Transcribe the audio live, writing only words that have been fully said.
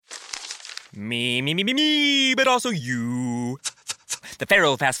Me, but also you. The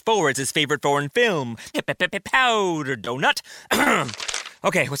Pharaoh fast forwards his favorite foreign film, Powder Donut.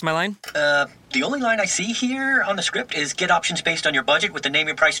 Okay, what's my line? The only line I see here on the script is get options based on your budget with the Name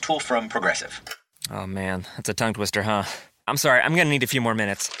Your Price tool from Progressive. Oh man, that's a tongue twister, huh? I'm sorry, I'm gonna need a few more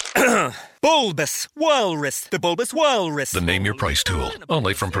minutes. Bulbous Walrus, the Bulbous Walrus. The Name Your Price tool,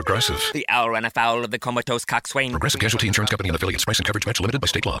 only from Progressive. The owl ran afoul of the comatose coxswain. Progressive Casualty Insurance Company and affiliates. Price and coverage match limited by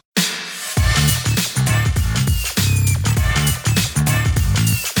state law.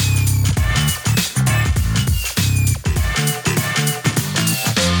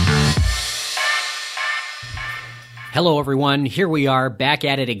 Hello, everyone. Here we are back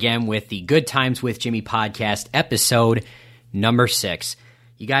at it again with the Good Times with Jimmy podcast, episode number 6.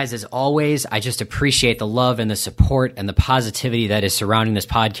 You guys, as always, I just appreciate the love and the support and the positivity that is surrounding this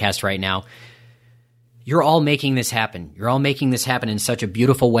podcast right now. You're all making this happen. You're all making this happen in such a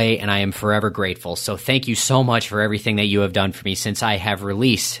beautiful way, and I am forever grateful. So thank you so much for everything that you have done for me since I have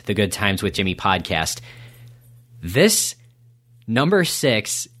released the Good Times with Jimmy podcast. This number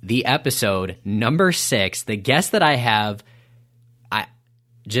 6, the episode number 6, the guest that I have, I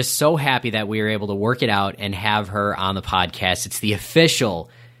just so happy that we were able to work it out and have her on the podcast. It's the official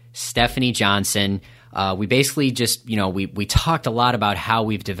Stephanie Johnson. We basically just, we talked a lot about how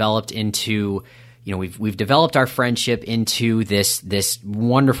we've developed into, we've developed our friendship into this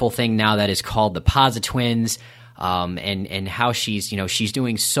wonderful thing now that is called the Positwins. And how she's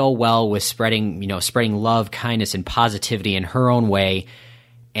doing so well with spreading love, kindness, and positivity in her own way.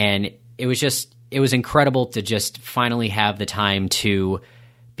 And it was incredible to just finally have the time to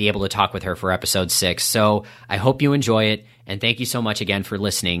be able to talk with her for episode 6. So I hope you enjoy it. And thank you so much again for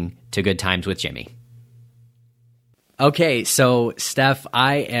listening to Good Times with Jimmy. Okay. So Steph,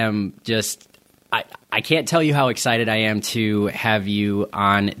 I can't tell you how excited I am to have you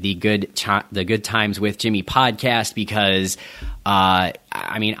on the Good Times with Jimmy podcast because,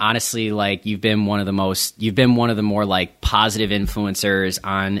 honestly, like you've been one of the more like positive influencers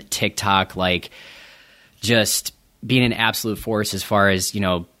on TikTok, like just being an absolute force as far as,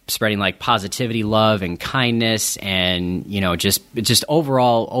 spreading like positivity, love, and kindness, and just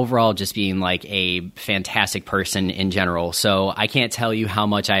overall just being like a fantastic person in general. So I can't tell you how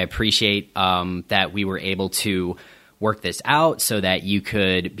much I appreciate that we were able to work this out so that you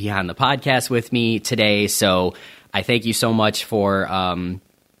could be on the podcast with me today. So I thank you so much for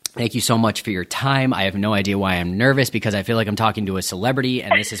your time. I have no idea why I'm nervous because I feel like I'm talking to a celebrity,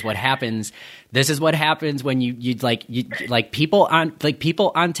 and this is what happens. This is what happens when you people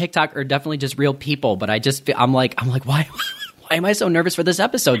on TikTok are definitely just real people, but I'm like why am I so nervous for this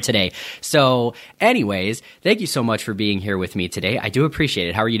episode today? So, anyways, thank you so much for being here with me today. I do appreciate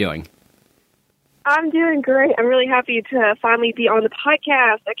it. How are you doing? I'm doing great. I'm really happy to finally be on the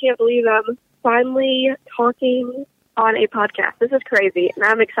podcast. I can't believe I'm finally talking on a podcast. This is crazy, and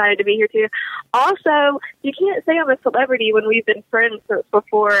I'm excited to be here too. Also, you can't say I'm a celebrity when we've been friends since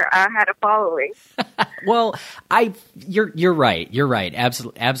before I had a following. Well, you're right. You're right.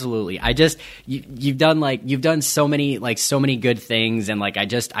 Absolutely. You've done so many good things, and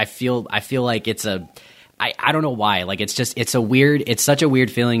I feel like it's I don't know why. Like it's such a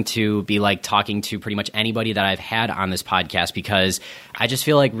weird feeling to be like talking to pretty much anybody that I've had on this podcast, because I just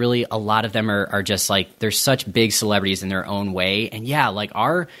feel like really a lot of them are just like, they're such big celebrities in their own way. And yeah, like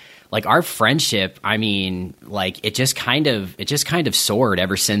our friendship, I mean, like it just kind of soared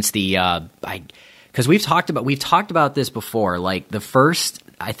ever since because we've talked about this before. Like the first,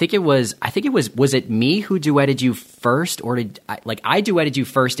 I think it was it me who duetted you first, or did I duetted you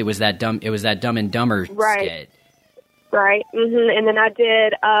first? It was that Dumb and Dumber skit. Right. Mm-hmm. And then I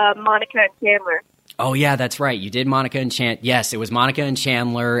did Monica and Chandler. Oh yeah, that's right. You did Monica and Chandler. Yes, it was Monica and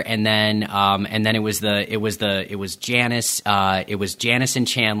Chandler, and then it was Janice. It was Janice and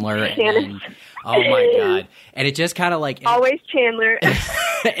Chandler. And then, oh my God! And it just kind of like always Chandler.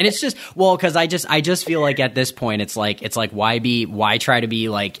 And it's just, well, because I just feel like at this point it's like why try to be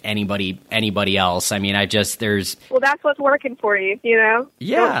like anybody else? I mean, well, that's what's working for you, Yeah.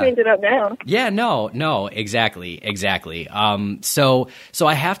 Don't change it up now. Yeah, no, exactly. So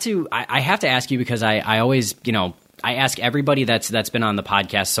I have to ask you, because I always, I ask everybody that's been on the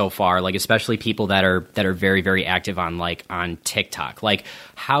podcast so far, like especially people that are very, very active on TikTok. Like,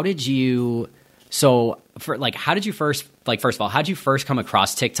 how did you first of all, how did you first come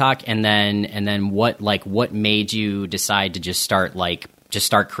across TikTok, and then what made you decide to just start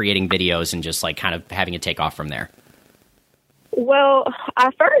creating videos and just like kind of having it take off from there? Well,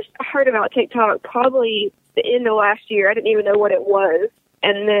 I first heard about TikTok probably the end of last year. I didn't even know what it was.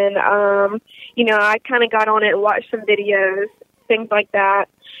 And then, I kind of got on it and watched some videos. things like that.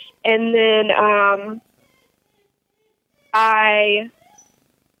 And then I'm sorry.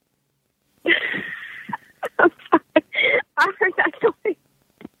 I heard that noise.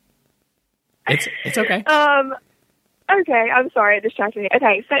 It's okay. Okay, I'm sorry, it distracted me.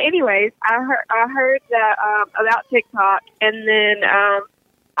 Okay, so anyways, I heard that about TikTok, and then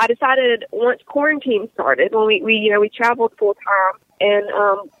I decided once quarantine started, when we traveled full time, and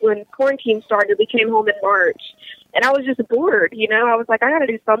when quarantine started, we came home in March, and I was just bored. I was like, I got to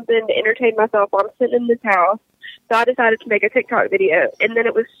do something to entertain myself while I'm sitting in this house. So I decided to make a TikTok video, and then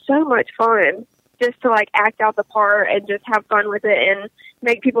it was so much fun just to like act out the part and just have fun with it and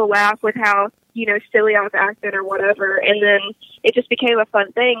make people laugh with how silly I was acting or whatever. And then it just became a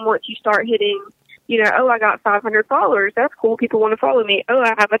fun thing once you start hitting, oh, I got 500 followers. That's cool. People want to follow me. Oh,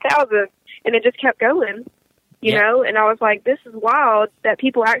 I have 1,000. And it just kept going, you know? And I was like, this is wild that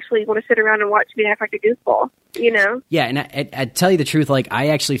people actually want to sit around and watch me act like a goofball, Yeah, and I tell you the truth, like, I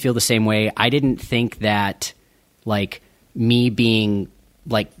actually feel the same way. I didn't think that, like, me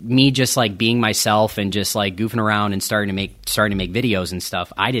just like being myself and just like goofing around and starting to make videos and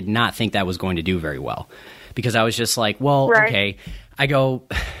stuff, I did not think that was going to do very well, because I was just like, well, right. Okay, I go,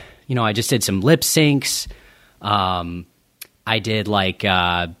 I just did some lip syncs. I did like,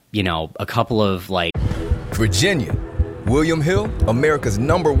 a couple of like. Virginia, William Hill, America's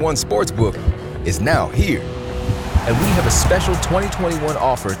 #1 sports book, is now here. And we have a special 2021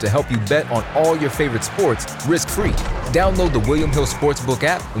 offer to help you bet on all your favorite sports risk-free. Download the William Hill Sportsbook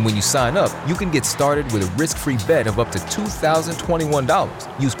app, and when you sign up, you can get started with a risk-free bet of up to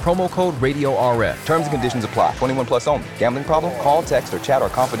 $2,021. Use promo code RADIORF. Terms and conditions apply. 21 plus only. Gambling problem? Call, text, or chat our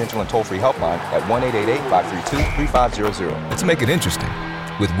confidential and toll-free helpline at 1-888-532-3500. Let's make it interesting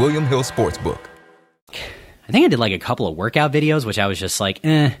with William Hill Sportsbook. I think I did like a couple of workout videos, which I was just like,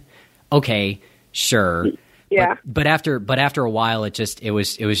 okay, sure. Yeah. But after a while, it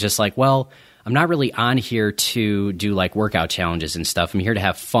was just like, well, I'm not really on here to do like workout challenges and stuff. I'm here to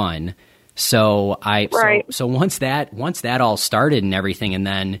have fun. So so once that all started and everything, and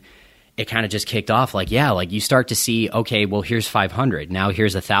then it kind of just kicked off. Like, yeah, like you start to see, okay, well, here's 500. Now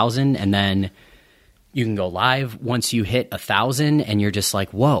here's 1,000, and then you can go live once you hit 1,000, and you're just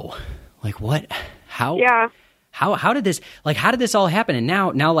like, whoa, like what? How? Yeah. How did this all happen? And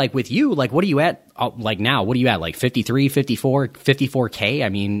now like with you, like what are you at? Like now, what are you at? Like 53, 54, 54K? I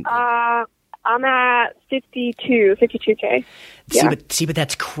mean, I'm at 52K. Yeah. See, but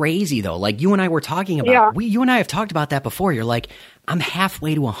that's crazy though. Like you and I were talking about, you and I have talked about that before. You're like, I'm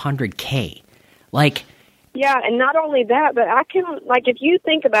halfway to 100K. Like, yeah. And not only that, but I can, like, if you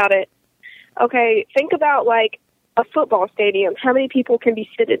think about it, okay, think about like a football stadium. How many people can be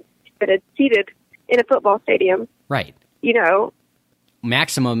seated in a football stadium? Right.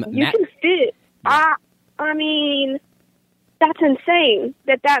 Maximum. You can fit. Yeah. I mean, that's insane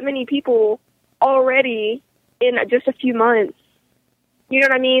that many people already in just a few months. You know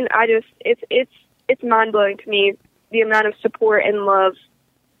what I mean? It's mind blowing to me, the amount of support and love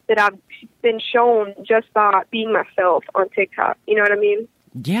that I've been shown just by being myself on TikTok. You know what I mean?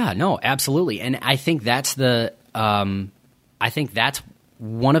 Yeah, no, absolutely. And I think that's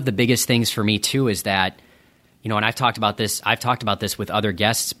one of the biggest things for me too, is that, and I've talked about this with other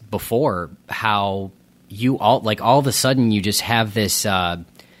guests before, how you all of a sudden you just have this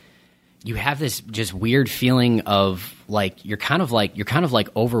just weird feeling of like you're kind of like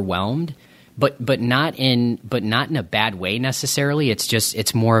overwhelmed, but not in a bad way necessarily.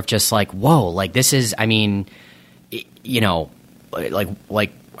 It's more of just like, whoa, like this is, I mean,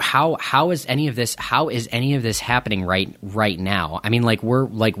 like how is any of this happening right now? I mean, like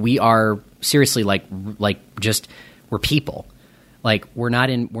we are seriously like just we're people. Like we're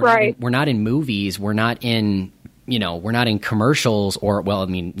not in movies, we're not in commercials, or, well, I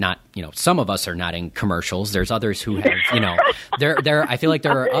mean, not, some of us are not in commercials. There's others who have, I feel like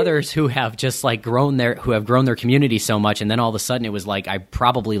there are others who have just like grown their community so much. And then all of a sudden it was like, I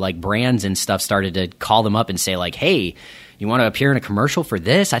probably like brands and stuff started to call them up and say like, hey, you want to appear in a commercial for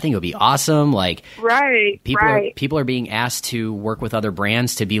this? I think it would be awesome. Like, people are being asked to work with other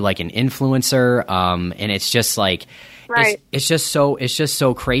brands to be like an influencer. And it's just like, it's just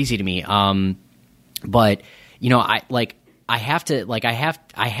so crazy to me. But I have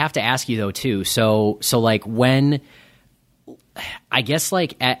to ask you though too. So like when, I guess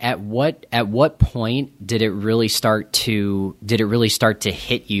like at what point did it really start to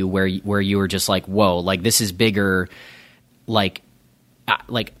hit you where you were just like, whoa, like this is bigger. Like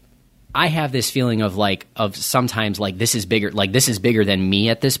I have this feeling of sometimes like this is bigger than me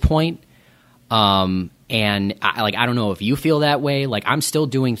at this point. And And I don't know if you feel that way. Like, I'm still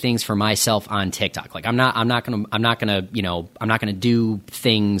doing things for myself on TikTok. Like, I'm not gonna do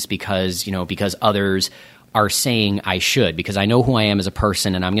things because others are saying I should, because I know who I am as a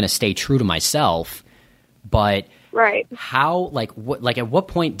person and I'm going to stay true to myself. But right. How, at what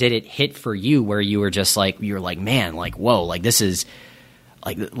point did it hit for you where you were just like, man, like, whoa, like this is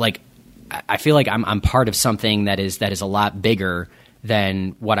like, I feel like I'm part of something that is a lot bigger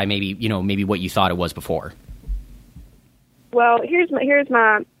than what I maybe what you thought it was before. Well, here's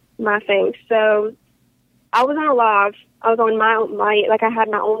my thing. So I was on a live. I was on my like I had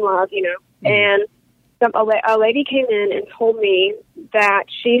my own live, and a lady came in and told me that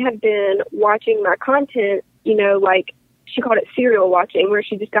she had been watching my content, like she called it serial watching, where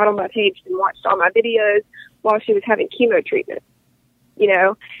she just got on my page and watched all my videos while she was having chemo treatment,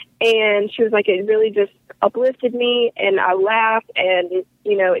 and she was like, it really just uplifted me, and I laughed, and,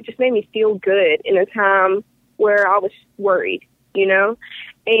 it just made me feel good in a time where I was worried,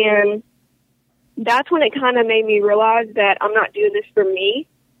 and that's when it kind of made me realize that I'm not doing this for me.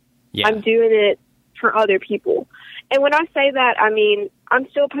 Yeah. I'm doing it for other people. And when I say that, I mean, I'm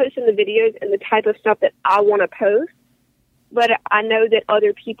still posting the videos and the type of stuff that I want to post, but I know that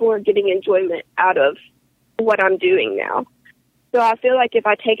other people are getting enjoyment out of what I'm doing now. So I feel like if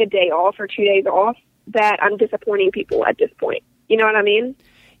I take a day off or 2 days off, that I'm disappointing people at this point. You know what I mean?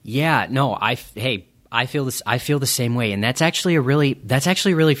 Yeah, no, I feel this. I feel the same way, and that's actually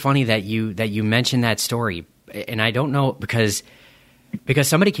really funny that you mentioned that story. And I don't know because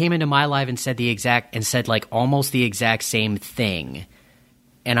somebody came into my live and said like almost the exact same thing.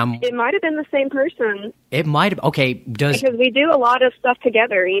 And it might have been the same person. It might have. Okay, because we do a lot of stuff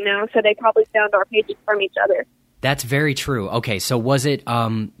together, so they probably found our pages from each other. That's very true. Okay, so was it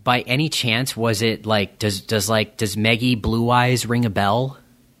by any chance, was it like does Maggie Blue Eyes ring a bell?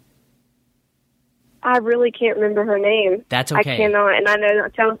 I really can't remember her name. That's okay. I cannot, and I know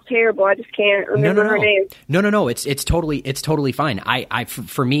that sounds terrible. I just can't remember her name. No. It's totally fine.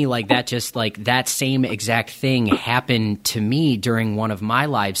 For me, like that, just like that same exact thing happened to me during one of my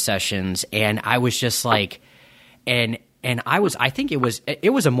live sessions, and I was just like, and I think it was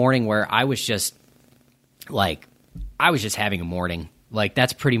a morning where I was just like, I was just having a morning. Like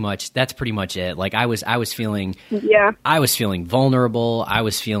that's pretty much it. Like I was feeling, I was feeling vulnerable. I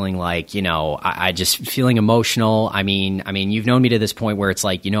was feeling like, I just feeling emotional. I mean, you've known me to this point where it's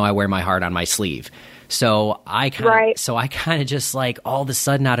like, I wear my heart on my sleeve. So I kind of just like all of a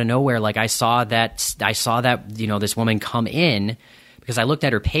sudden out of nowhere, like I saw that, this woman come in because I looked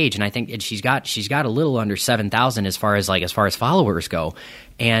at her page and I think she's got a little under 7,000 as far as followers go.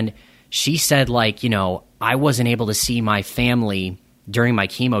 And she said like, I wasn't able to see my family during my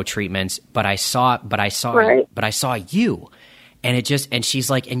chemo treatments, but I saw you, and she's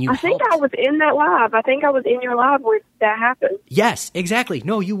like, and you. I think I was in that live. I think I was in your live where that happened. Yes, exactly.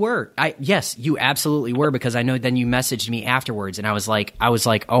 No, you were. Yes, you absolutely were, because I know then you messaged me afterwards, and I was like,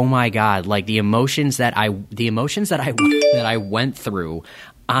 oh my God, like the emotions that I went through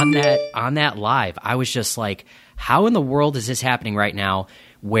on that live. I was just like, how in the world is this happening right now?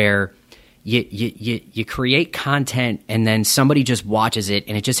 Where you create content and then somebody just watches it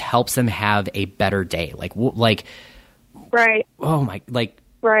and it just helps them have a better day. Like right. Oh my, like,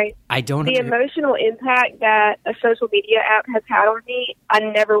 right. I don't the emotional impact that a social media app has had on me. I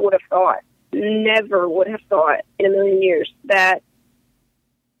never would have thought in a million years that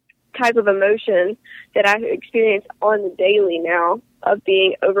type of emotion that I experience on the daily now of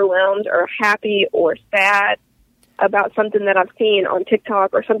being overwhelmed or happy or sad about something that I've seen on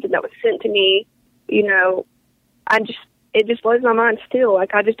TikTok or something that was sent to me, it just blows my mind still.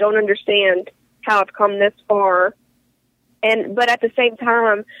 Like, I just don't understand how I've come this far. But at the same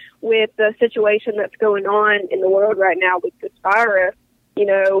time, with the situation that's going on in the world right now with this virus,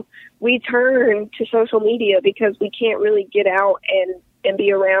 we turn to social media because we can't really get out and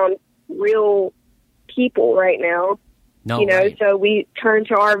be around real people right now. No, right. So we turn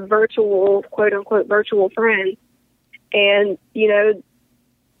to our virtual, quote unquote, virtual friends. And,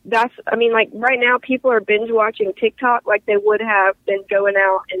 right now people are binge watching TikTok like they would have been going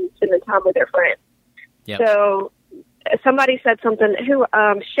out and spending time with their friends. Yep. So somebody said something,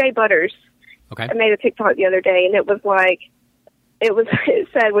 Shea Butters made a TikTok the other day, and it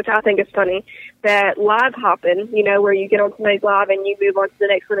said, which I think is funny, that live hopping, where you get on somebody's live and you move on to the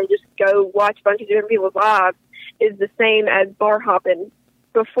next one and just go watch a bunch of different people's lives, is the same as bar hopping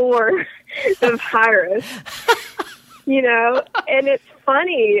before the virus. And it's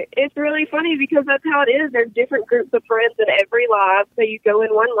funny. It's really funny because that's how it is. There's different groups of friends in every live. So you go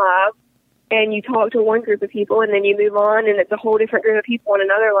in one live and you talk to one group of people and then you move on and it's a whole different group of people in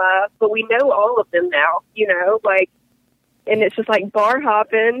another live. But we know all of them now, you know, like, and it's just like bar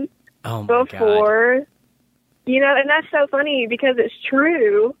hopping before, God. You know, and that's so funny because it's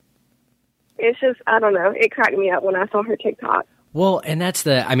true. It's just, I don't know. It cracked me up when I saw her TikTok. Well, and that's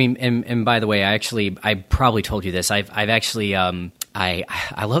and by the way, I probably told you this. I've actually, I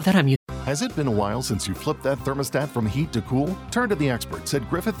love that I'm using. Has it been a while since you flipped that thermostat from heat to cool? Turn to the experts at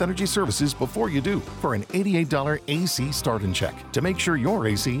Griffith Energy Services before you do for an $88 AC start and check to make sure your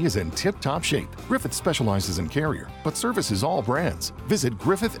AC is in tip-top shape. Griffith specializes in Carrier, but services all brands. Visit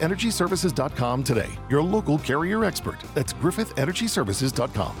GriffithEnergyServices.com today. Your local Carrier expert. That's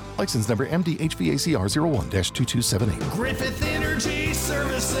GriffithEnergyServices.com. License number MD-HVACR 01-2278. Griffith Energy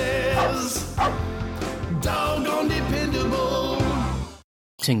Services. Doggone dependable.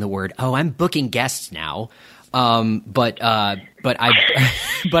 The word. Oh, I'm booking guests now. But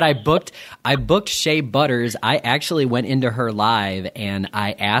I booked Shea Butters. I actually went into her live and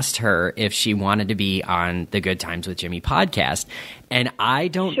I asked her if she wanted to be on the Good Times with Jimmy podcast. And I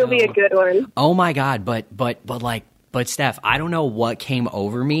don't She'll know. be a good one. Oh my God. But Steph, I don't know what came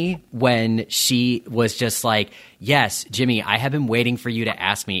over me when she was just like, yes, Jimmy, I have been waiting for you to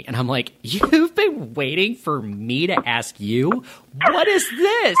ask me. And I'm like, you've been waiting for me to ask you? What is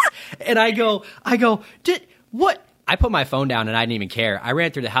this? And I go, what? I put my phone down and I didn't even care. I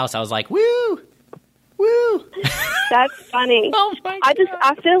ran through the house. I was like, woo. That's funny. Oh my God.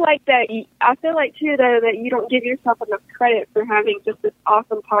 I feel like too, though, that you don't give yourself enough credit for having just this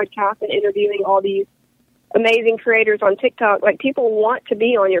awesome podcast and interviewing all these amazing creators on TikTok. Like, people want to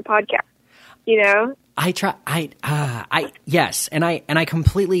be on your podcast, you know? Yes. And I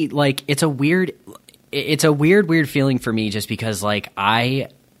completely, like, it's a weird feeling for me just because, like, I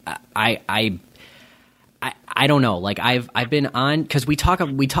don't know. Like, I've been on, cause we talk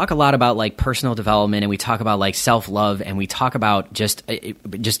a lot about like personal development and we talk about like self-love and we talk about just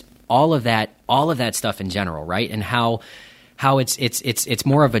all of that stuff in general. Right. And how it's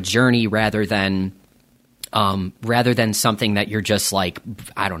more of a journey rather than something that you're just like,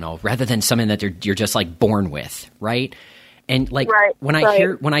 I don't know, rather than something that you're just like born with, right? And like when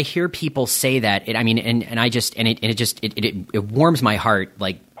I hear people say that, it warms my heart,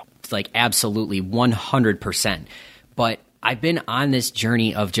 like absolutely 100%. But I've been on this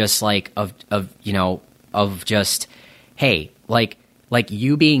journey of just like of just, hey, like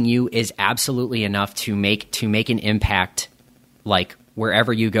you being you is absolutely enough to make an impact, like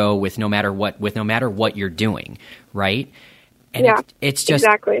wherever you go with no matter what you're doing, right? And yeah, it's just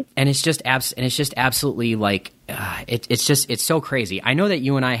exactly, and it's just absolutely like it's so crazy. I know that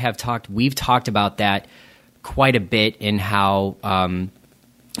you and I we've talked about that quite a bit in how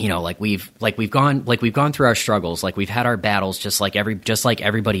like we've gone through our struggles, like we've had our battles just like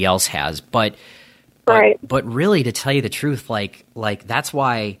everybody else has, but really, to tell you the truth, like that's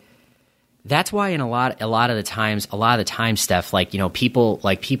why in a lot of the times, Steph, like, you know, people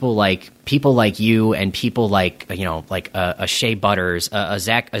like you and people like, you know, like a Shea Butters, a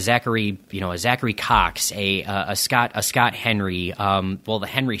Zachary Cox, a Scott Henry, the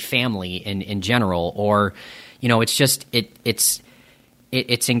Henry family in general, or, you know, it's just it's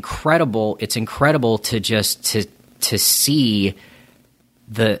incredible. It's incredible to just to see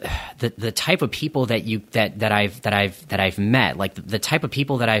the type of people that I've met, like the type of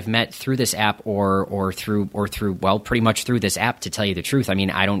people that I've met through this app or through pretty much through this app, to tell you the truth. I mean,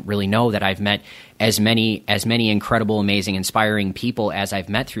 I don't really know that I've met as many incredible, amazing, inspiring people as I've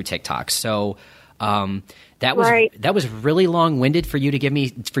met through TikTok. So that was really long-winded for you to give me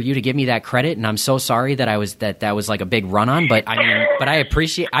that credit, and I'm so sorry that that was like a big run-on, but I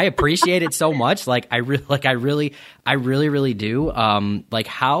appreciate it so much. Like I really do. Like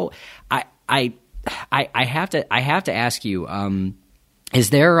how I have to ask you,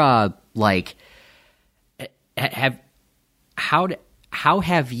 is there how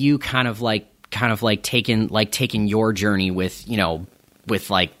have you kind of taken your journey with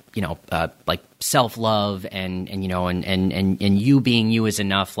self-love and you being you is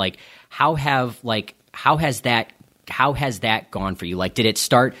enough? Like how has that gone for you? Like, did it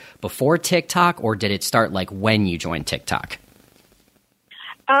start before TikTok or did it start like when you joined TikTok?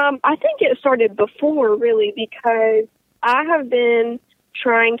 I think it started before, really, because I have been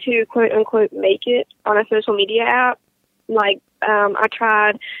trying to quote unquote make it on a social media app. Like, I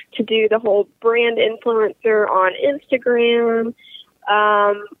tried to do the whole brand influencer on Instagram,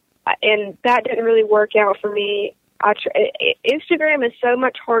 and that didn't really work out for me. Instagram is so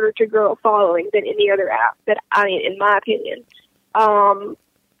much harder to grow a following than any other app, in my opinion.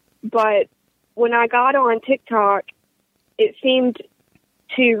 But when I got on TikTok, it seemed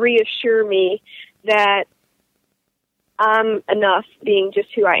to reassure me that I'm enough being just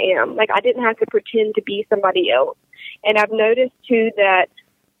who I am. Like, I didn't have to pretend to be somebody else. And I've noticed, too, that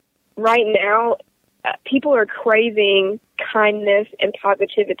right now, people are craving kindness and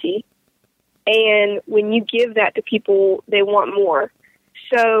positivity. And when you give that to people, they want more.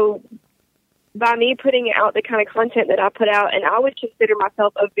 So by me putting out the kind of content that I put out, and I would consider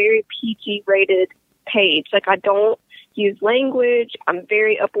myself a very PG-rated page. Like, I don't use language. I'm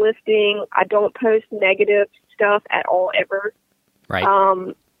very uplifting. I don't post negative stuff at all, ever. Right.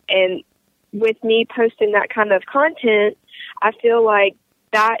 And with me posting that kind of content, I feel like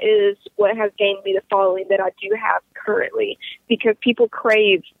that is what has gained me the following that I do have currently, because people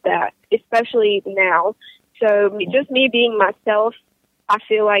crave that, especially now. So just me being myself, I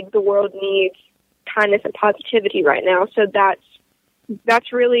feel like the world needs kindness and positivity right now. So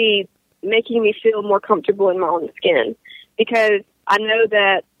that's really making me feel more comfortable in my own skin, because I know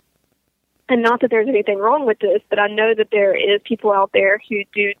that, and not that there's anything wrong with this, but I know that there is people out there who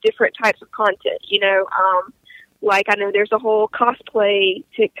do different types of content, like I know there's a whole cosplay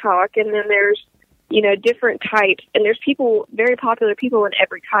TikTok, and then there's, different types, and there's people, very popular people in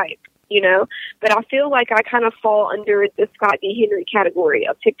every type, but I feel like I kind of fall under the Scott D. Henry category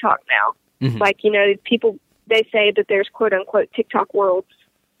of TikTok now. Mm-hmm. Like, people, they say that there's quote unquote TikTok worlds,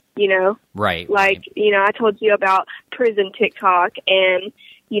 Right. Like, I told you about prison TikTok and,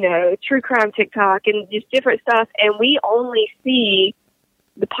 true crime TikTok and just different stuff. And we only see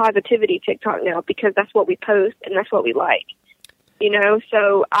the positivity TikTok now because that's what we post and that's what we like,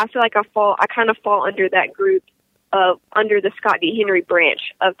 So I feel like I kind of fall under that group under the Scott D. Henry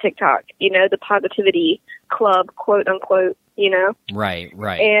branch of TikTok, the positivity club, quote unquote, Right.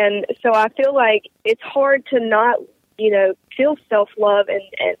 And so I feel like it's hard to not, feel self-love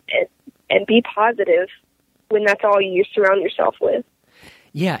and be positive when that's all you surround yourself with.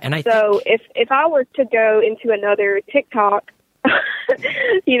 Yeah, and I if I were to go into another TikTok,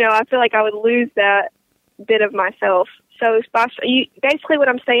 I feel like I would lose that bit of myself. So basically what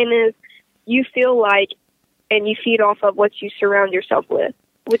I'm saying is you feel like and you feed off of what you surround yourself with,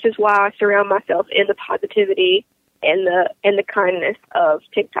 which is why I surround myself in the positivity and the kindness of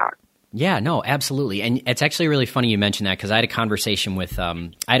TikTok. Yeah, no, absolutely. And it's actually really funny you mentioned that, because I had a conversation with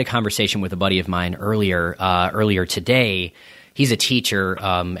a buddy of mine earlier today. He's a teacher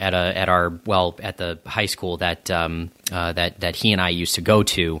at the high school that he and I used to go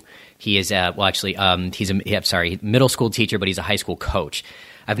to. He is he's a middle school teacher, but he's a high school coach.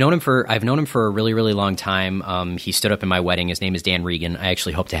 I've known him for a really, really long time. He stood up in my wedding. His name is Dan Regan. I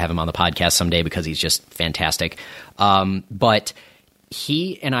actually hope to have him on the podcast someday because he's just fantastic. But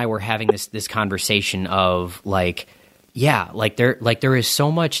he and I were having this conversation of there is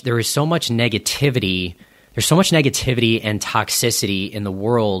so much negativity. There's so much negativity and toxicity in the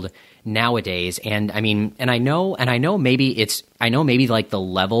world nowadays, and I know maybe like the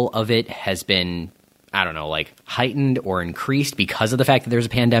level of it has been, I don't know, like heightened or increased because of the fact that there's a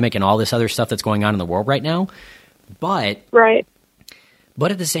pandemic and all this other stuff that's going on in the world right now. But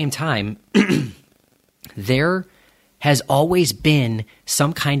at the same time, there has always been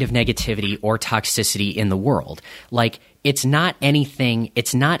some kind of negativity or toxicity in the world. Like, it's not anything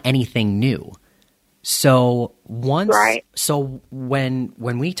new. So when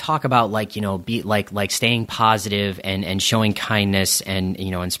we talk about staying positive and showing kindness and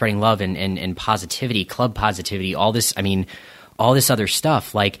and spreading love and positivity, club positivity, all this other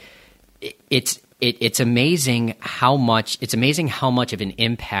stuff, like it's amazing how much of an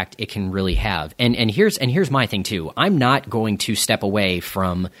impact it can really have. And here's my thing too. I'm not going to step away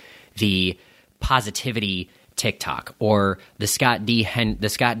from the positivity TikTok or the Scott D.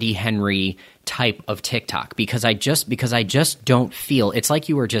 Henry type of TikTok because I just don't feel, it's like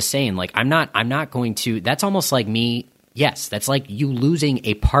you were just saying, like I'm not going to, that's almost like me. Yes, that's like you losing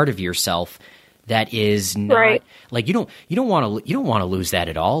a part of yourself that is not like you don't want to lose that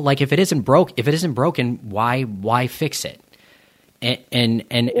at all. Like if it isn't broken, why fix it? And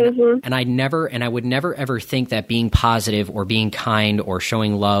I would never ever think that being positive or being kind or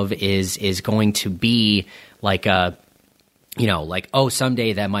showing love is going to be like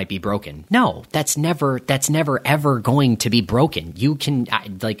someday that might be broken. No, that's never ever going to be broken. You can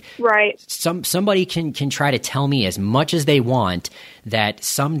somebody can try to tell me as much as they want that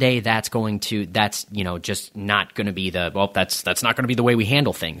someday that's just not going to be that's not going to be the way we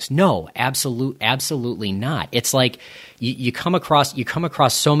handle things. No, absolutely not. It's like you come across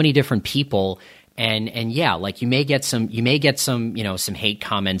so many different people. And yeah, like you may get some some hate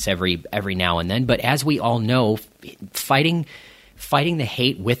comments every now and then, but as we all know, fighting the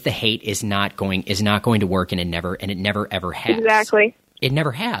hate with the hate is not going to work, and it never ever has. Exactly. It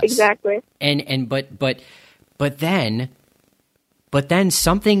never has. Exactly. But then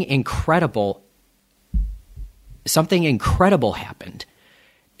something incredible happened.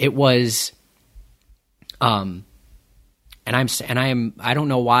 It was I don't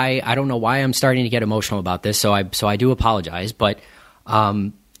know why I'm starting to get emotional about this, so I do apologize, but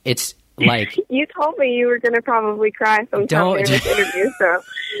it's like you told me you were going to probably cry sometime in this interview, so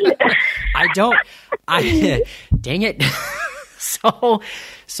dang it.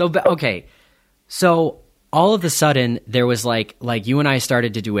 Okay. So all of a sudden there was like you and I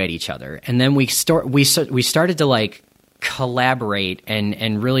started to duet each other, and then we started to like collaborate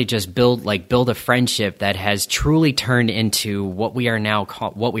and really just build a friendship that has truly turned into what we are now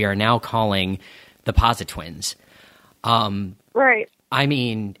calling the Positwins. Right. I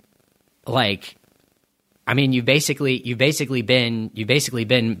mean, you've basically been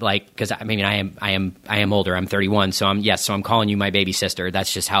like, because I mean I am older. I'm 31, so I'm calling you my baby sister.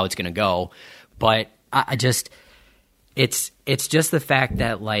 That's just how it's going to go. But I just it's just the fact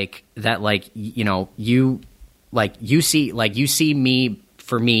that you see me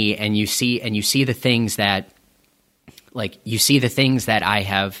for me, and you see the things that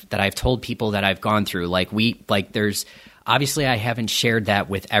I've told people that I've gone through. There's obviously I haven't shared that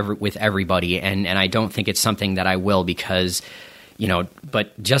with everybody, and I don't think it's something that I will, because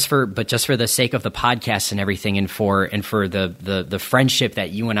but just for the sake of the podcast and everything, and for the friendship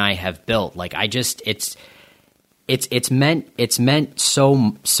that you and I have built, it's meant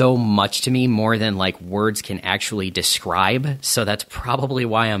so much to me, more than like words can actually describe. So that's probably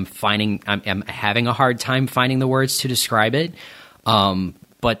why I'm having a hard time finding the words to describe it.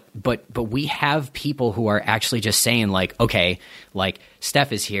 But we have people who are actually just saying like, okay, like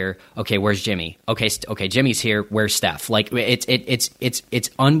Steph is here. Okay, where's Jimmy? Okay, Jimmy's here. Where's Steph? Like it's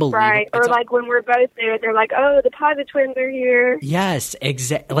unbelievable. Right. Or like when we're both there, they're like, oh, the Positwins are here. Yes,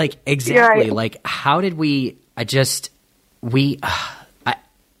 exactly. Right. Like, how did we? I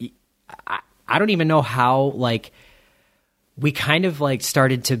don't even know how, like, we kind of like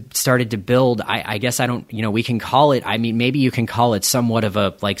started to build. I guess I don't, we can call it, I mean, maybe you can call it somewhat of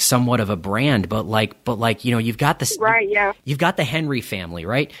a brand, but you've got this, right. Yeah. You've got the Henry family,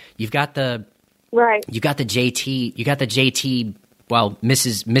 right? You've got the JT, well,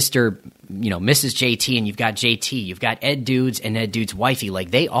 Mrs. JT, and you've got JT, you've got Ed Dudes and Ed Dude's wifey.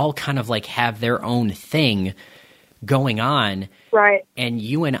 Like, they all kind of like have their own thing going on. Right. And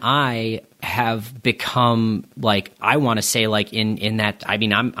you and I have become, like, I want to say, like, in that, I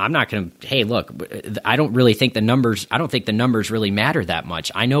mean, I'm not going to, hey, look, I don't think the numbers really matter that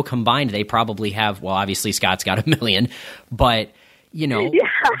much. I know combined they probably have, well, obviously Scott's got 1 million, but yeah.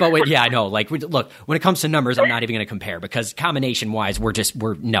 I know. Like, look, when it comes to numbers, I'm not even going to compare, because combination wise,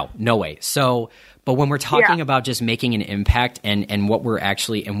 no way. So, but when we're talking about just making an impact and what we're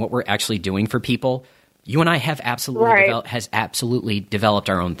actually doing for people, you and I have absolutely developed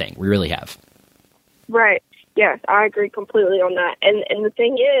our own thing. We really have. Right. Yes, I agree completely on that. And the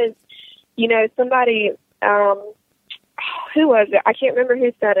thing is, somebody, who was it? I can't remember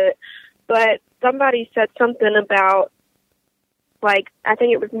who said it, but somebody said something about, like, I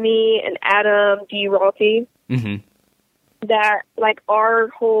think it was me and Adam D. Ralty, that, like, our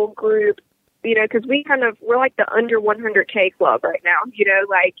whole group, because we're like the under 100K club right now,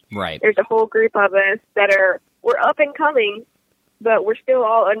 right. There's a whole group of us that we're up and coming, but we're still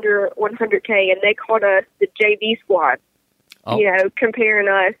all under 100K, and they called us the JV squad, comparing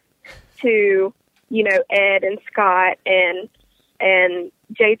us to, Ed and Scott and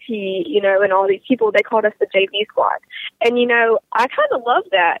JT, and all these people. They called us the JV squad. And, I kind of love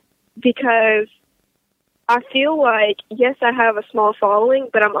that, because I feel like, yes, I have a small following,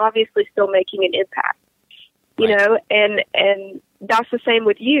 but I'm obviously still making an impact, and that's the same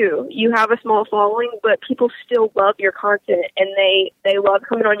with you. You have a small following, but people still love your content, and they love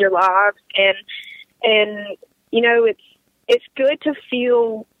coming on your lives. And it's good to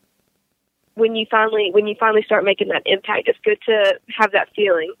feel when you finally start making that impact. It's good to have that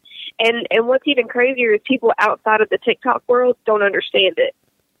feeling. And what's even crazier is people outside of the TikTok world don't understand it.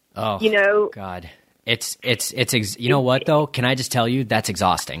 Oh, God. It's you know what, though? Can I just tell you, that's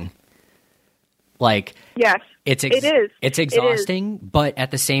exhausting. Like, yes, it is. It's exhausting, but at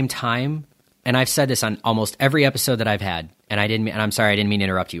the same time, and I've said this on almost every episode that I've had, and I'm sorry, I didn't mean to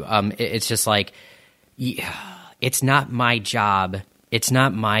interrupt you. It's just like, it's not my job. It's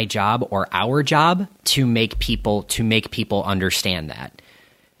not my job or our job to make people understand that.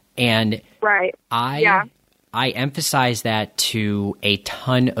 And right. I emphasize that to a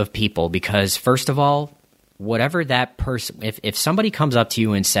ton of people, because, first of all, whatever that person, if somebody comes up to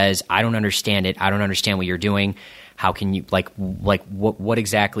you and says, I don't understand it, I don't understand what you're doing, How can you, what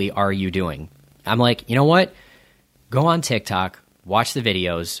exactly are you doing? I'm like, you know what? Go on TikTok, watch the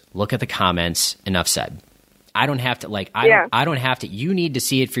videos, look at the comments, enough said. I don't have to, I don't have to, you need to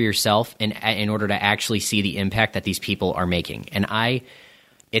see it for yourself in order to actually see the impact that these people are making. And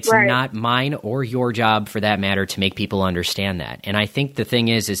it's not mine or your job, for that matter, to make people understand that. And I think the thing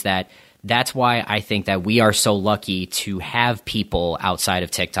is that that's why I think that we are so lucky to have people outside of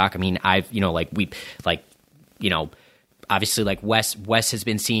TikTok. I mean, obviously, like Wes has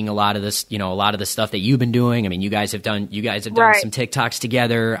been seeing a lot of this, a lot of the stuff that you've been doing. I mean, you guys have done some TikToks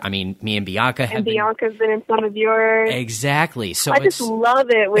together. I mean, me and Bianca have Bianca's been in some of yours. Exactly. So I just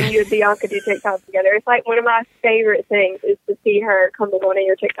love it when you and Bianca do TikToks together. It's like one of my favorite things is to see her come to one of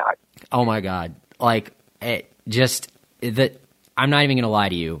your TikToks. Oh my God. I'm not even going to lie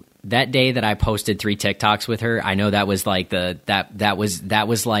to you. That day that I posted 3 TikToks with her, I know that was like that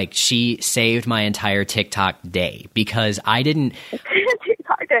was like she saved my entire TikTok day, because I didn't.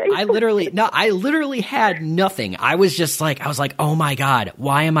 TikTok day. I literally had nothing. I was like, oh my God,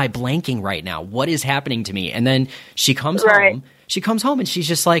 why am I blanking right now? What is happening to me? And then she comes home. She comes home and she's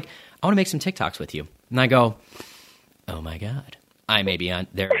just like, I want to make some TikToks with you. And I go, oh my God. I may be on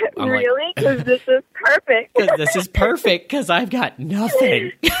there. I'm really? Because this is perfect. Because this is perfect, because I've got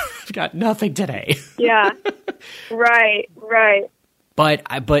nothing. I've got nothing today. Yeah. Right. But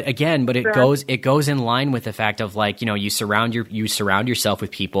it goes in line with the fact of, like, you surround yourself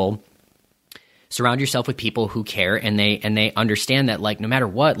with people. Surround yourself with people who care, and they understand that, like, no matter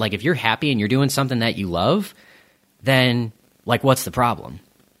what, like, if you're happy and you're doing something that you love, then, like, what's the problem?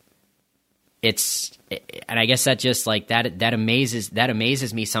 And I guess that just, like, that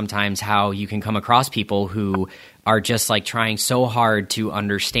amazes me sometimes, how you can come across people who are just, like, trying so hard to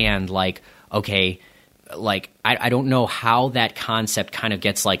understand, like, okay, like, I don't know how that concept kind of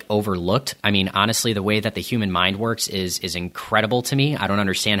gets, like, overlooked. I mean, honestly, the way that the human mind works is incredible to me. I don't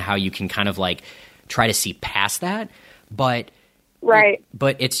understand how you can kind of, like, try to see past that, but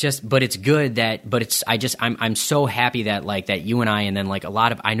it's good that, I'm so happy that, like, that you and I, and then, like,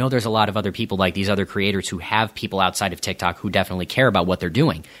 I know there's a lot of other people, like these other creators, who have people outside of TikTok who definitely care about what they're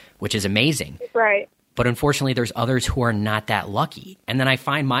doing, which is amazing. Right. But unfortunately, there's others who are not that lucky. And then I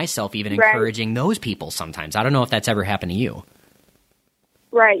find myself even encouraging those people sometimes. I don't know if that's ever happened to you.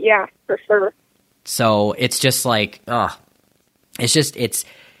 Right. Yeah, for sure. So it's just like, it's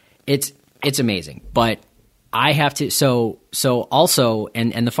amazing. But I have to, so also,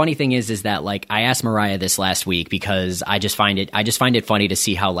 and the funny thing is that, like, I asked Mariah this last week, because I just find it funny to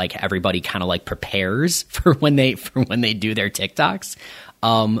see how, like, everybody kind of, like, prepares for when they do their TikToks.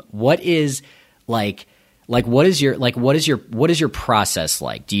 What is your process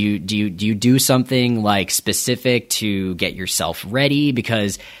like? Do you do something, like, specific to get yourself ready?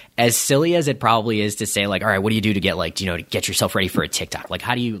 Because as silly as it probably is to say, like, all right, what do you do to get, like, to get yourself ready for a TikTok? Like,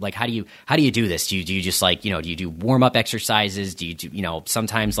 how do you do this? Do you just, like, do you do warm up exercises? Do you do,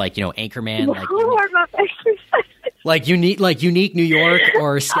 sometimes, like, Anchorman, like, warm up exercises, like unique New York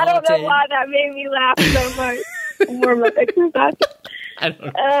or Skeleton? I don't know why that made me laugh so much. Warm up exercises. I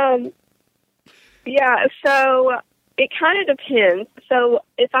don't know. Yeah, so it kind of depends. So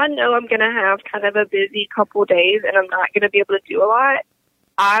if I know I'm going to have kind of a busy couple days and I'm not going to be able to do a lot,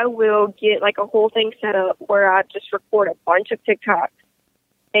 I will get, like, a whole thing set up where I just record a bunch of TikToks.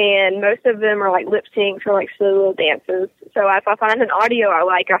 And most of them are, like, lip syncs or, like, slow little dances. So if I find an audio I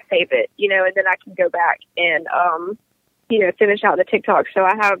like, I save it, and then I can go back and, finish out the TikTok. So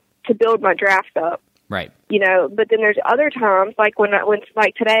I have to build my drafts up. Right. But then there's other times, like when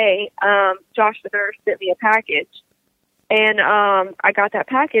like today, Josh the nurse sent me a package, and I got that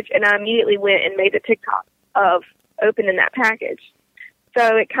package, and I immediately went and made a TikTok of opening that package.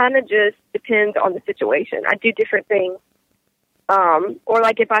 So it kind of just depends on the situation. I do different things, or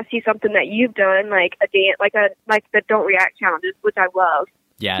like if I see something that you've done, like a dance, like the Don't React challenges, which I love.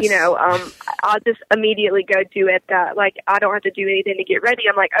 Yes. I'll just immediately go do it. Like, I don't have to do anything to get ready.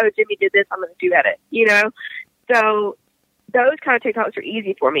 I'm like, oh, Jimmy did this, I'm going to do at it, So those kind of TikToks are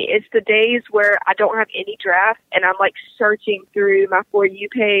easy for me. It's the days where I don't have any draft and I'm, like, searching through my For You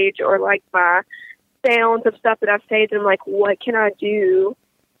page or, like, my sounds of stuff that I've saved, and I'm like, what can I do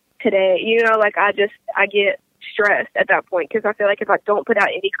today? I get stressed at that point, because I feel like if I don't put out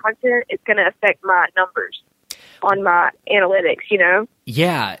any content, it's going to affect my numbers on my analytics,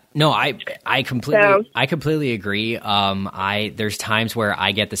 Yeah, no, I completely agree. There's times where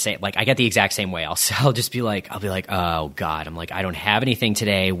I get I get the exact same way. I'll just be like, oh God, I'm like, I don't have anything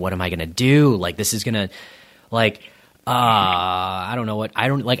today. What am I going to do? Like, this is going to, like, I don't know what I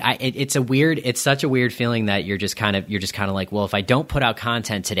don't like. It's such a weird feeling that you're just kind of like, well, if I don't put out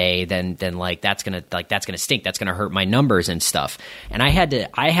content today, then like that's gonna stink. That's gonna hurt my numbers and stuff. And I really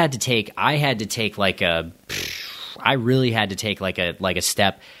had to take like a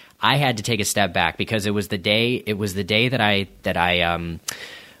step. I had to take a step back because it was the day that I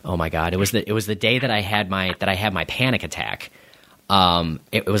oh my God, it was the day that I had my panic attack.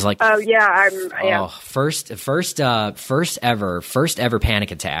 It was like, first ever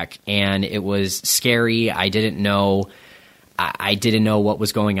panic attack. And it was scary. I didn't know what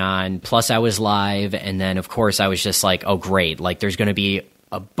was going on. Plus I was live. And then of course I was just like, oh great. Like there's going to be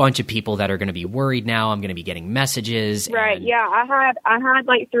a bunch of people that are going to be worried now. I'm going to be getting messages. Right. Yeah. I had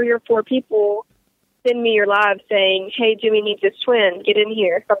like 3 or 4 people send me your live saying, hey, Jimmy needs his twin. Get in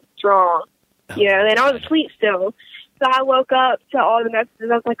here. Something's wrong. And I was asleep still. So I woke up to all the messages.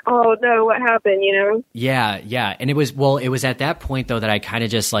 I was like, oh no, what happened, Yeah. And it was at that point though that I kind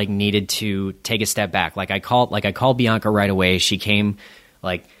of just like needed to take a step back. I called Bianca right away. She came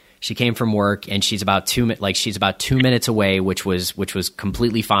from work and she's about 2 minutes away, which was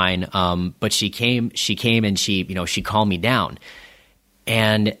completely fine. But she came and she calmed me down.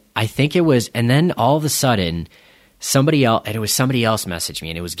 And I think and then all of a sudden somebody else messaged me,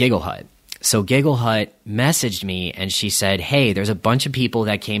 and it was Giggle Hut. So Giggle Hut messaged me and she said, hey, there's a bunch of people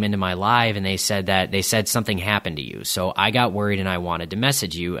that came into my live and they said something happened to you. So I got worried and I wanted to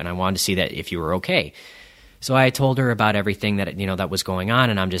message you and I wanted to see that if you were okay. So I told her about everything that was going on,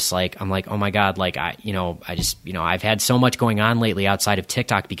 and I'm like, oh my God, like I've had so much going on lately outside of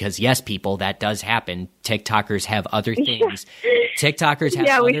TikTok because yes, people, that does happen. TikTokers have other things. TikTokers have other things.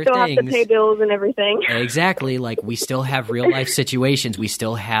 Yeah, we still have to pay bills and everything. Exactly. Like we still have real life situations. We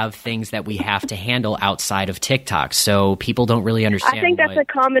still have things that we have to handle outside of TikTok. So people don't really understand. I think that's a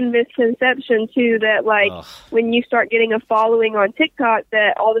common misconception too, that when you start getting a following on TikTok,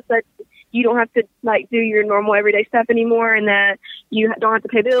 that all of a sudden you don't have to like do your normal everyday stuff anymore, and that you don't have to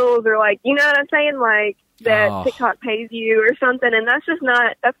pay bills, or like, you know what I'm saying? Like that TikTok pays you or something. And that's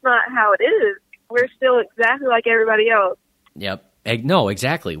not how it is. We're still exactly like everybody else. Yep. No,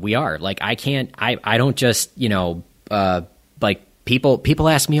 exactly. We are. Like I don't just, like people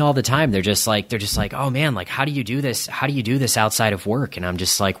ask me all the time. They're just like, oh man, like how do you do this? How do you do this outside of work? And I'm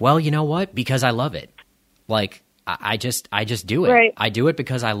just like, well, you know what? Because I love it. Like I just do it. Right. I do it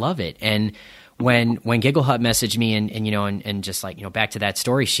because I love it. And when Giggle Hut messaged me and just like, back to that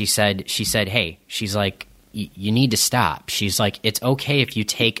story, she said, hey, she's like, you need to stop. She's like, it's okay if you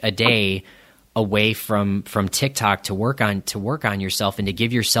take a day away from TikTok to work on yourself and to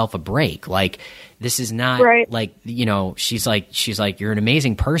give yourself a break. Like this is not like, she's like, you're an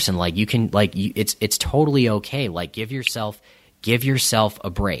amazing person. Like you can, like, it's totally okay. Like give yourself a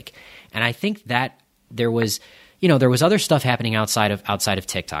break. And I think that there was other stuff happening outside of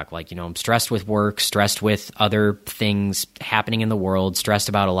TikTok. Like, I'm stressed with work, stressed with other things happening in the world, stressed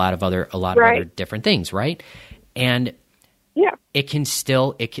about a lot of other different things. Right. And yeah,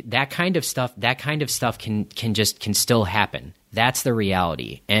 that kind of stuff can still happen. That's the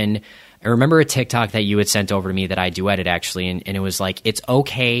reality. And I remember a TikTok that you had sent over to me that I duetted actually. And it was like, it's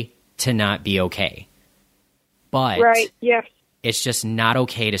okay to not be okay, but it's just not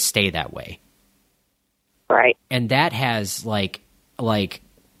okay to stay that way. Right. And that has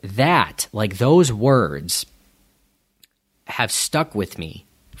those words have stuck with me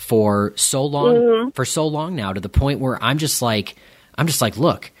for so long now, to the point where I'm just like,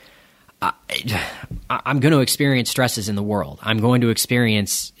 look, I'm going to experience stresses in the world. I'm going to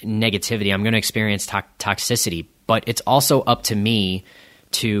experience negativity. I'm going to experience toxicity, but it's also up to me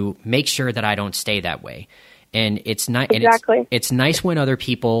to make sure that I don't stay that way. And it's not exactly. It's nice when other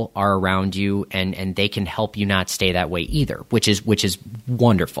people are around you and they can help you not stay that way either, which is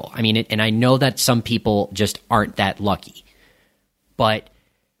wonderful. I mean, and I know that some people just aren't that lucky, but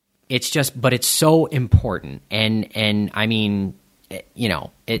it's so important. And I mean,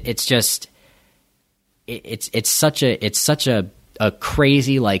 it's such a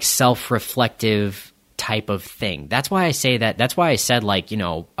crazy, like, self-reflective type of thing. That's why I say that. That's why I said, like,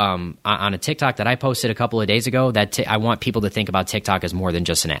 on a TikTok that I posted a couple of days ago, that I want people to think about TikTok as more than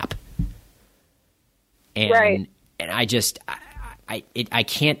just an app. And and I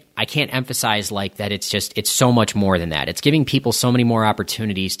can't emphasize, like, that it's so much more than that. It's giving people so many more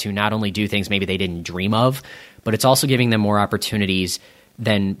opportunities to not only do things maybe they didn't dream of, but it's also giving them more opportunities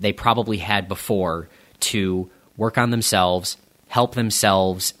than they probably had before to work on themselves, help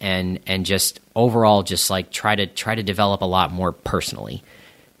themselves, and just overall just like try to develop a lot more personally.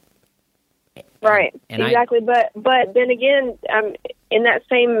 Right. And exactly. But then again, in that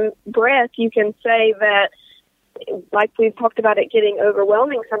same breath, you can say that like we've talked about it getting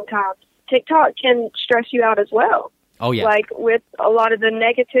overwhelming sometimes, TikTok can stress you out as well. Oh, yeah. Like with a lot of the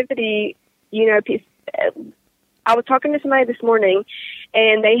negativity, I was talking to somebody this morning,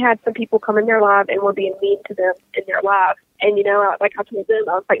 and they had some people come in their live and were being mean to them in their live. And, like I told them,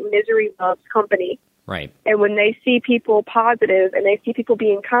 I was like, misery loves company. Right. And when they see people positive and they see people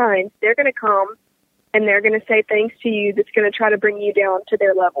being kind, they're going to come and they're going to say things to you that's going to try to bring you down to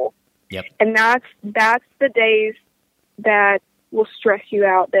their level. Yep. And that's the days that will stress you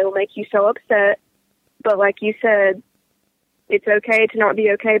out. They will make you so upset. But like you said, it's okay to not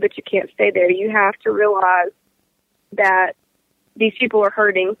be okay, but you can't stay there. You have to realize that these people are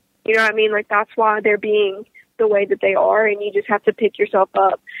hurting. You know what I mean? Like, that's why they're being the way that they are, and you just have to pick yourself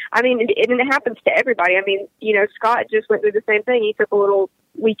up. I mean, and it happens to everybody. I mean, Scott just went through the same thing. He took a little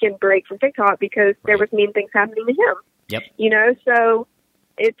weekend break from TikTok because there was mean things happening to him. Yep. So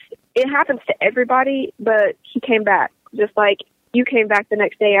it happens to everybody, but he came back just like you came back the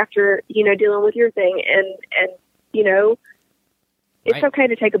next day after, dealing with your thing. And it's right. okay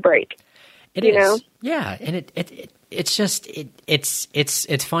to take a break. It is. Yeah. And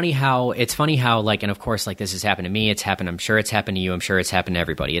it's funny how like, and of course, like this has happened to me. I'm sure it's happened to you. I'm sure it's happened to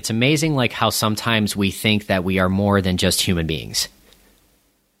everybody. It's amazing. Like how sometimes we think that we are more than just human beings.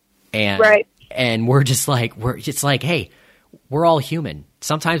 And, right. And we're just like, hey, we're all human.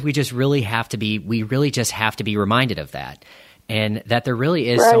 Sometimes we really just have to be reminded of that. And that there really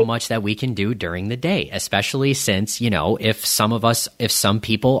is so much that we can do during the day, especially since, if some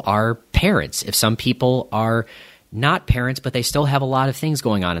people are parents, if some people are not parents, but they still have a lot of things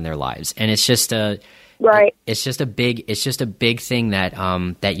going on in their lives. And it's just it's just a big thing that,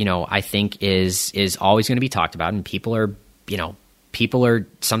 I think is always going to be talked about. And people are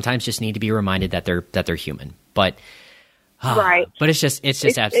sometimes just need to be reminded that they're human, but it's just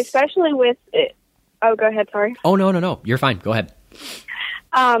especially with it. Oh, go ahead. Sorry. Oh, no. You're fine. Go ahead.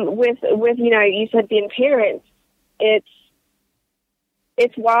 With you said being parents, it's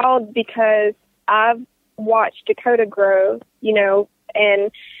wild because I've watched Dakota grow,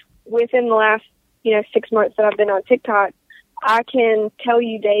 and within the last, 6 months that I've been on TikTok, I can tell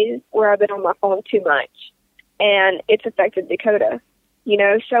you days where I've been on my phone too much, and it's affected Dakota,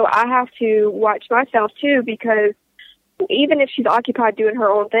 so I have to watch myself too, because even if she's occupied doing her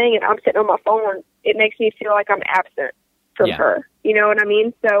own thing and I'm sitting on my phone, it makes me feel like I'm absent from her. You know what I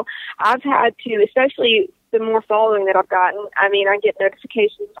mean? So I've had to, especially the more following that I've gotten, I mean, I get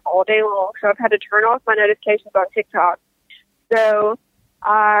notifications all day long. So I've had to turn off my notifications on TikTok. So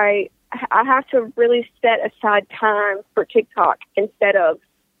I have to really set aside time for TikTok instead of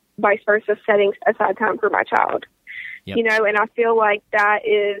vice versa, setting aside time for my child. Yep. And I feel like that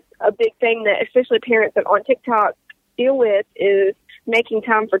is a big thing that especially parents that on TikTok deal with, is making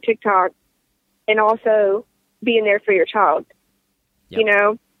time for TikTok and also being there for your child.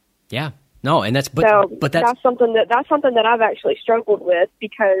 Yep. Yeah. No, and that's something that I've actually struggled with,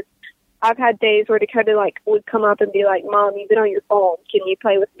 because I've had days where Dakota would come up and be like, "Mom, you've been on your phone. Can you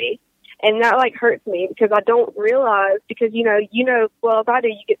play with me?" And that hurts me, because I don't realize, because well, if I do,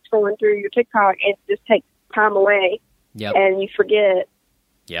 you get scrolling through your TikTok and it just takes time away. Yep. And you forget.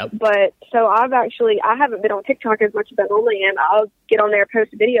 Yep. But so I haven't been on TikTok as much as I normally am. I'll get on there,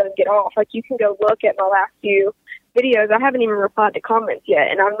 post a video, and get off. Like, you can go look at my last few videos. I haven't even replied to comments yet,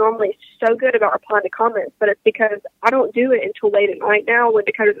 and I'm normally so good about replying to comments, but it's because I don't do it until late at night now when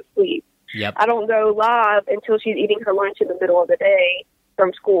Dakota's asleep. Yep. I don't go live until she's eating her lunch in the middle of the day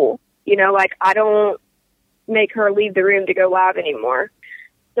from school. I don't make her leave the room to go live anymore.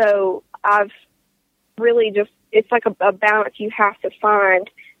 So I've really just, it's like a balance you have to find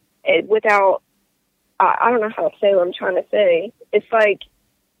without, I don't know how to say what I'm trying to say. It's like,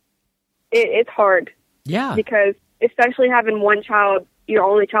 it's hard. Yeah. Because especially having one child, your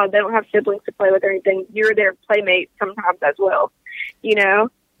only child, they don't have siblings to play with or anything. You're their playmate sometimes as well, Yeah.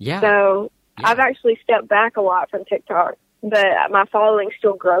 So yeah. I've actually stepped back a lot from TikTok, but my following's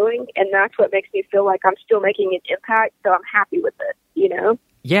still growing, and that's what makes me feel like I'm still making an impact, so I'm happy with it,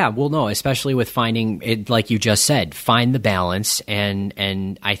 Yeah, well, no, especially with finding it, like you just said, find the balance.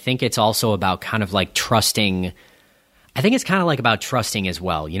 And I think it's also about kind of like trusting. I think it's kind of like about trusting as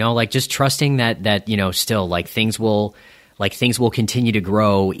well, just trusting that, still things will continue to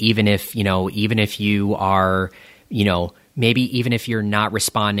grow, even if you are, maybe even if you're not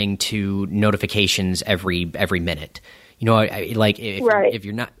responding to notifications every minute. If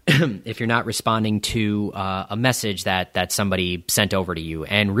you're not if you're not responding to a message that somebody sent over to you,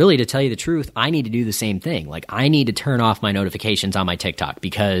 and really, to tell you the truth, I need to do the same thing. Like, I need to turn off my notifications on my TikTok,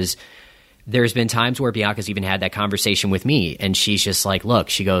 because there's been times where Bianca's even had that conversation with me, and she's just like, "Look,"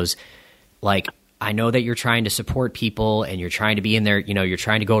 she goes, I know that you're trying to support people and you're trying to be in there, you're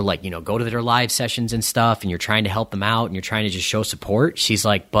trying to go to go to their live sessions and stuff, and you're trying to help them out and you're trying to just show support. She's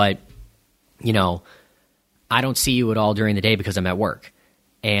like, but, I don't see you at all during the day because I'm at work.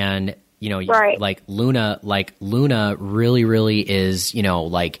 And, right. like Luna really, really is, you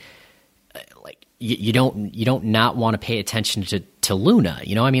don't not want to pay attention to Luna.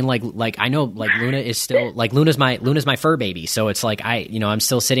 I mean, like I know, like Luna is still like Luna's my fur baby. So it's like I'm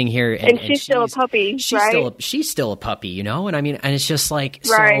still sitting here and she's still a puppy. She's still a puppy, and I mean, and it's just like,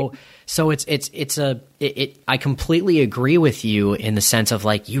 right. so I completely agree with you in the sense of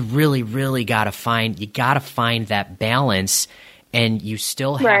like, you really, really gotta find that balance, and you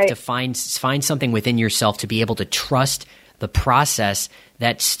still have right. to find something within yourself to be able to trust the process,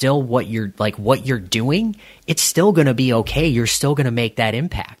 that still what you're doing, it's still going to be okay. You're still going to make that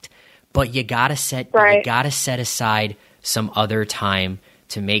impact, but you got to set aside some other time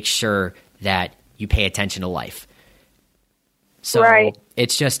to make sure that you pay attention to life. So right.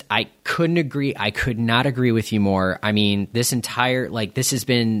 It's just, I could not agree with you more. I mean, this has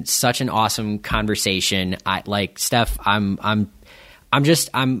been such an awesome conversation. Steph, I'm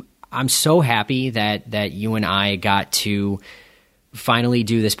so happy that you and I got to finally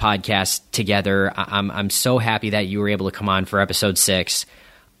do this podcast together. I'm so happy that you were able to come on for episode 6.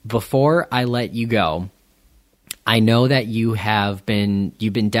 Before I let you go, I know that you've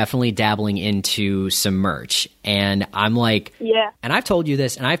been definitely dabbling into some merch, and I'm like, yeah. And I've told you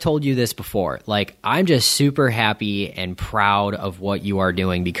this before. Like, I'm just super happy and proud of what you are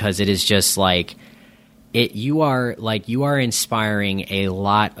doing, because it is just like, you are inspiring a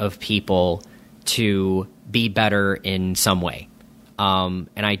lot of people to be better in some way. And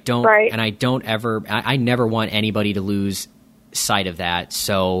I never want anybody to lose sight of that.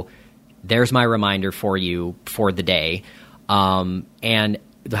 So there's my reminder for you for the day. So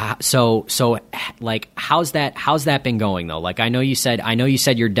like, how's that been going though? Like, I know you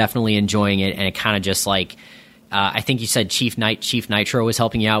said you're definitely enjoying it, and it kind of just like, I think you said Chief Nitro was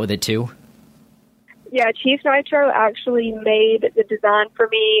helping you out with it too. Yeah, Chief Nitro actually made the design for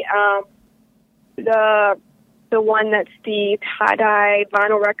me. The one that's the tie-dye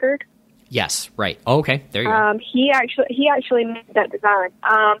vinyl record. Yes, right. Oh, okay, there you go. He actually made that design.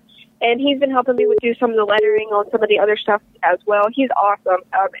 And he's been helping me do some of the lettering on some of the other stuff as well. He's awesome.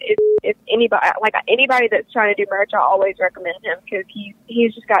 If anybody that's trying to do merch, I always recommend him, because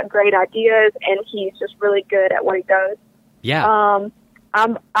he's just got great ideas, and he's just really good at what he does. Yeah.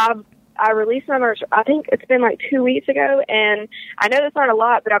 I released my merch, I think it's been like 2 weeks ago, and I know that's not a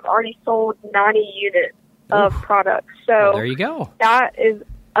lot, but I've already sold 90 units of products. So well, there you go. That is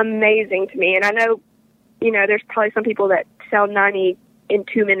amazing to me. And I know, there's probably some people that sell 90 in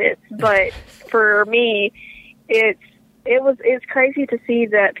 2 minutes, but for me, it's crazy to see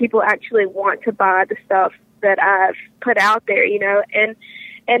that people actually want to buy the stuff that I've put out there, and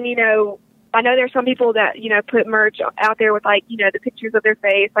I know there's some people that, put merch out there with, like, the pictures of their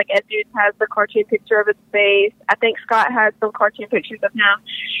face. Like, Ed Dudes has the cartoon picture of his face. I think Scott has some cartoon pictures of him.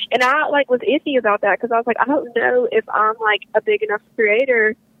 And I, was iffy about that, because I was like, I don't know if I'm, a big enough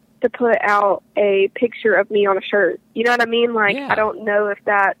creator to put out a picture of me on a shirt. You know what I mean? Yeah. I don't know if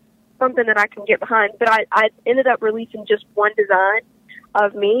that's something that I can get behind. But I ended up releasing just one design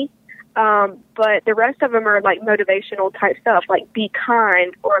of me. But the rest of them are motivational type stuff, like be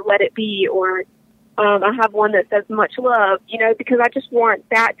kind or let it be, or I have one that says much love, because I just want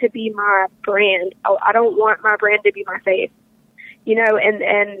that to be my brand. I don't want my brand to be my face,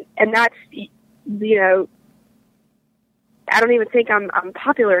 and that's, I don't even think I'm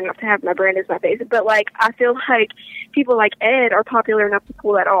popular enough to have my brand as my face, but I feel like people like Ed are popular enough to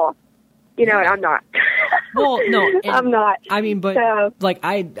pull that off. And I'm not. Well, no, I'm not. I mean, but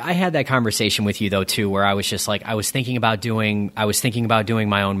I had that conversation with you though too, where I was just I was thinking about doing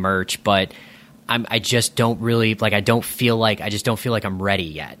my own merch, but I just don't really I just don't feel like I'm ready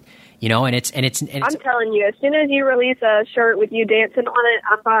yet, and it's I'm telling you, as soon as you release a shirt with you dancing on it,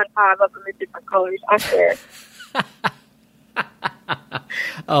 I'm buying 5 of them in different colors. I swear.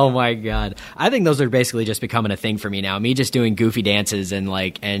 Oh my God. I think those are basically just becoming a thing for me now. Me just doing goofy dances and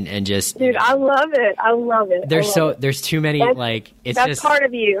and just, dude, I love it. There's too many, that's just part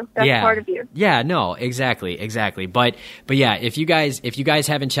of you. That's part of you. Yeah, no, exactly. But yeah, if you guys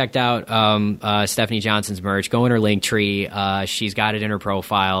haven't checked out, Stephanie Johnson's merch, go in her link tree. She's got it in her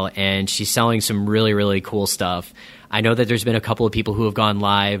profile, and she's selling some really, really cool stuff. I know that there's been a couple of people who have gone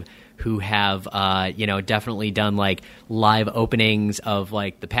live who have, definitely done like live openings of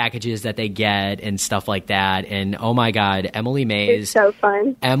like the packages that they get and stuff like that. And oh my God, Emily Mays. It's so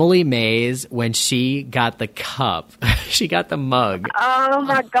fun. Emily Mays, when she got the cup, she got the mug. Oh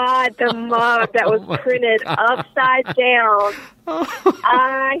my God, the mug that was printed upside down.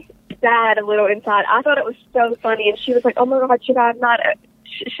 I died a little inside. I thought it was so funny. And she was like, oh my God, should I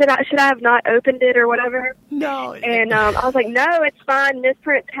have not opened it or whatever? No. And I was like, no, it's fine.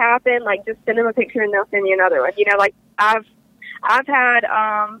 Misprints happen. Like, just send them a picture and they'll send you another one. Like I've had,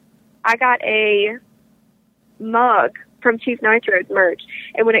 I got a mug from Chief Nitro's merch,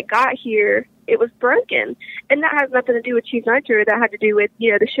 and when it got here, it was broken. And that has nothing to do with Chief Nitro. That had to do with,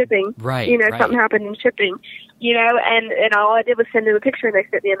 the shipping. Right. Something happened in shipping, and all I did was send them a picture and they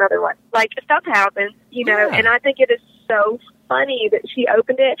sent me another one. Like, stuff happens, and I think it is so funny that she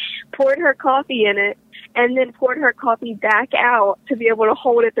opened it, poured her coffee in it, and then poured her coffee back out to be able to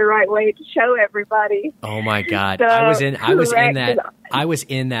hold it the right way to show everybody. Oh my God. So, I was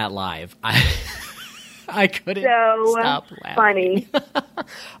in that live. I couldn't stop laughing. Funny.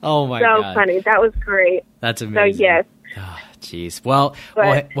 Oh my God. So funny. That was great. That's amazing. So yes. Jeez. Well,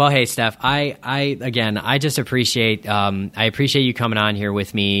 hey, Steph. I just appreciate you coming on here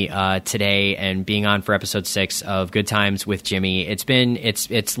with me today and being on for episode 6 of Good Times with Jimmy.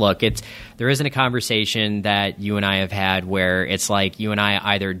 There isn't a conversation that you and I have had where it's like you and I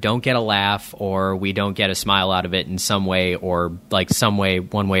either don't get a laugh or we don't get a smile out of it in some way or like some way,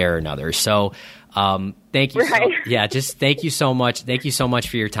 one way or another. So. Thank you. Right. Just thank you so much. Thank you so much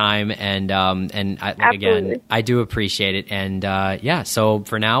for your time. Again, I do appreciate it. And, so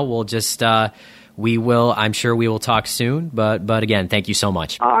for now we'll just, I'm sure we will talk soon, but again, thank you so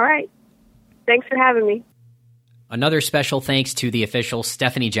much. All right. Thanks for having me. Another special thanks to the official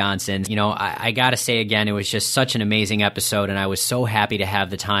Stephanie Johnson. I got to say again, it was just such an amazing episode, and I was so happy to have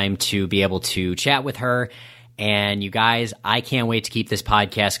the time to be able to chat with her. And you guys, I can't wait to keep this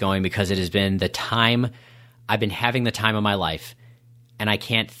podcast going because it has been I've been having the time of my life. And I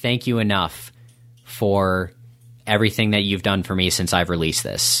can't thank you enough for everything that you've done for me since I've released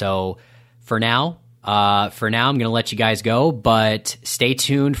this. So for now, I'm going to let you guys go, but stay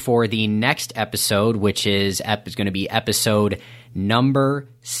tuned for the next episode, which is going to be episode number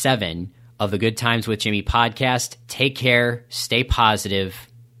 7 of the Good Times with Jimmy podcast. Take care. Stay positive.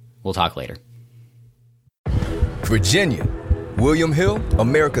 We'll talk later. Virginia, William Hill,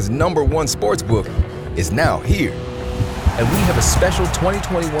 America's #1 sportsbook, is now here. And we have a special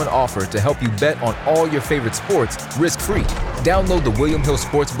 2021 offer to help you bet on all your favorite sports risk-free. Download the William Hill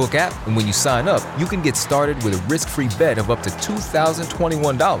Sportsbook app, and when you sign up, you can get started with a risk-free bet of up to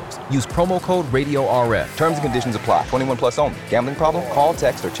 $2,021. Use promo code RadioRF. Terms and conditions apply. 21 plus only. Gambling problem? Call,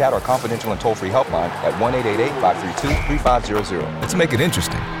 text, or chat our confidential and toll-free helpline at 1-888-532-3500. Let's make it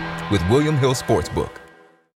interesting with William Hill Sportsbook.